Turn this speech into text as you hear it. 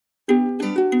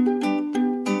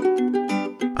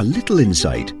A Little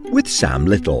Insight with Sam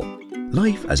Little.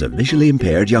 Life as a visually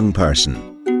impaired young person.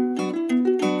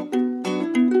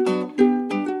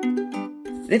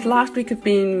 This last week has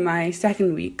been my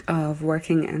second week of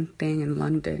working and staying in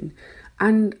London,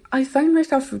 and I found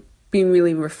myself being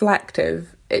really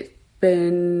reflective. It's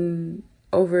been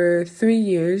over 3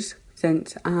 years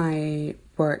since I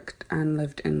worked and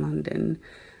lived in London,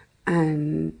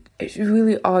 and it's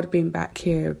really odd being back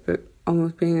here, but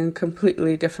almost being a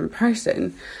completely different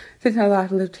person. Since I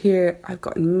last lived here, I've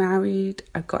gotten married,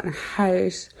 I've gotten a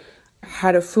house, I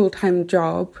had a full-time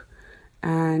job,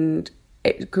 and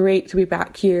it's great to be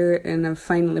back here and I've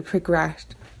finally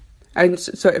progressed and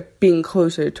sort of being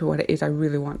closer to what it is I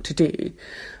really want to do.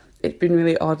 It's been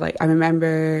really odd. Like, I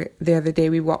remember the other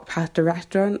day we walked past a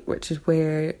restaurant, which is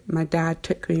where my dad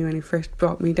took me when he first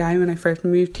brought me down when I first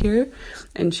moved here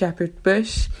in Shepherd's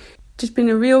Bush. Just been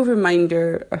a real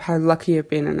reminder of how lucky I've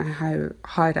been and how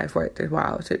hard I've worked as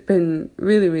well. So it's been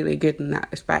really, really good in that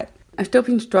respect. I've still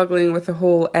been struggling with the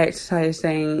whole exercise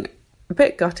thing. A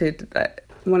bit gutted that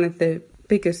one of the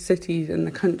biggest cities in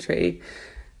the country,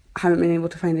 I haven't been able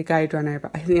to find a guide runner,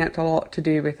 but I think that's a lot to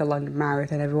do with the London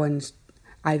Marathon. Everyone's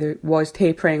either was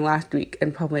tapering last week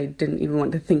and probably didn't even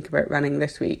want to think about running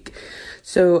this week.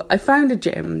 So I found a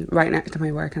gym right next to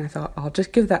my work and I thought I'll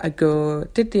just give that a go.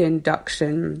 Did the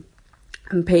induction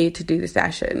and paid to do the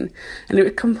session, and it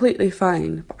was completely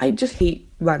fine. But I just hate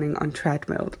running on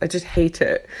treadmills. I just hate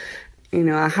it. You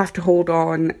know, I have to hold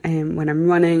on when I'm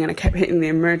running, and I kept hitting the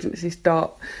emergency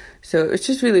stop. So it was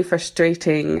just really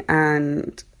frustrating,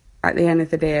 and at the end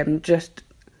of the day, I'm just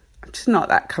not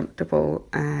that comfortable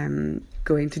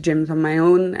going to gyms on my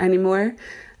own anymore.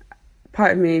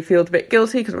 Part of me feels a bit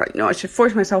guilty because I'm like, no, I should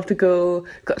force myself to go,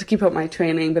 got to keep up my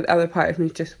training. But the other part of me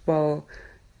is just, well,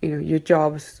 you know, your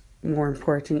job's more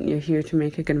important. You're here to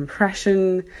make a good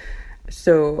impression.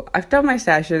 So I've done my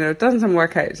session, I've done some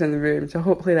workouts in the room, so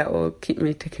hopefully that will keep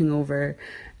me ticking over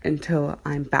until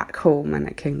I'm back home and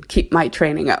I can keep my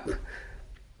training up.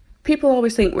 People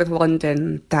always think with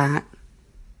London that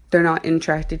they're not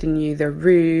interested in you, they're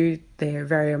rude, they're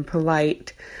very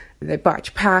impolite, they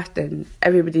barge past and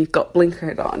everybody's got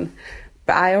blinkers on.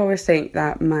 But I always think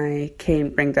that my cane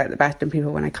brings out the best in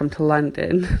people when I come to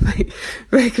London. Like,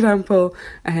 for example,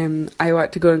 I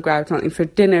went to go and grab something for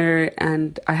dinner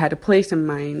and I had a place in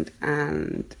mind,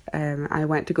 and I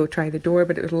went to go try the door,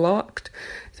 but it was locked.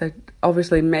 So I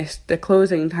obviously missed the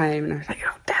closing time, and I was like,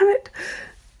 oh, damn it.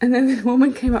 And then this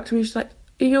woman came up to me, she's like,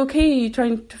 are you okay? Are you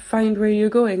trying to find where you're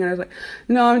going? And I was like,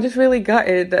 no, I'm just really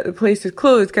gutted that the place is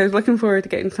closed because I was looking forward to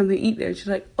getting something to eat there. And she's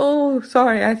like, oh,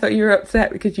 sorry, I thought you were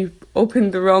upset because you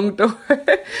opened the wrong door.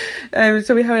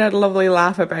 So we had a lovely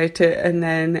laugh about it. And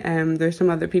then there's some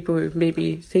other people who've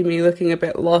maybe seen me looking a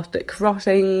bit lost at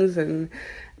crossings, and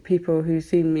people who've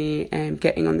seen me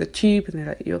getting on the tube and they're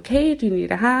like, you okay? Do you need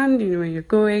a hand? Do you know where you're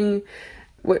going?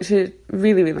 Which is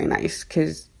really, really nice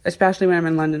because especially when I'm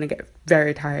in London, I get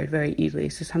very tired very easily.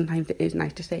 So sometimes it is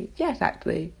nice to say, yes,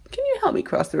 actually, can you help me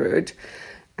cross the road?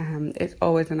 It's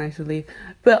always a nice relief.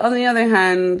 But on the other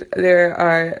hand, there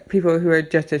are people who are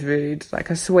just as rude.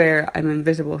 Like, I swear I'm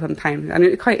invisible sometimes. And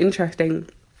it's quite interesting.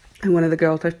 And one of the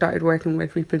girls I started working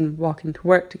with, we've been walking to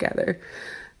work together.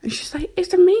 And she's like,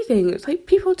 it's amazing. It's like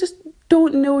people just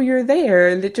don't know you're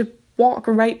there. They just walk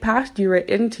right past you, right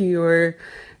into you, or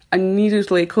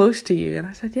needlessly close to you. And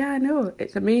I said, yeah, I know,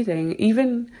 it's amazing.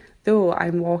 Even though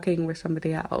I'm walking with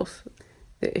somebody else,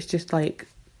 it's just like,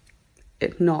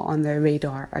 it's not on their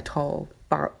radar at all.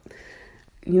 But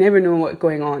you never know what's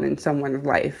going on in someone's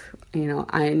life. You know,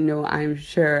 I'm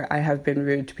sure I have been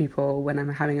rude to people when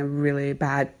I'm having a really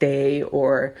bad day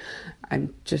or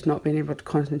I'm just not being able to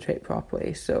concentrate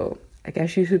properly. So I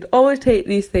guess you should always take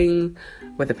these things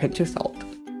with a pinch of salt.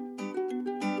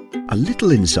 A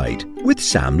Little Insight with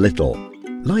Sam Little.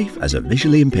 Life as a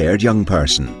visually impaired young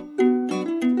person.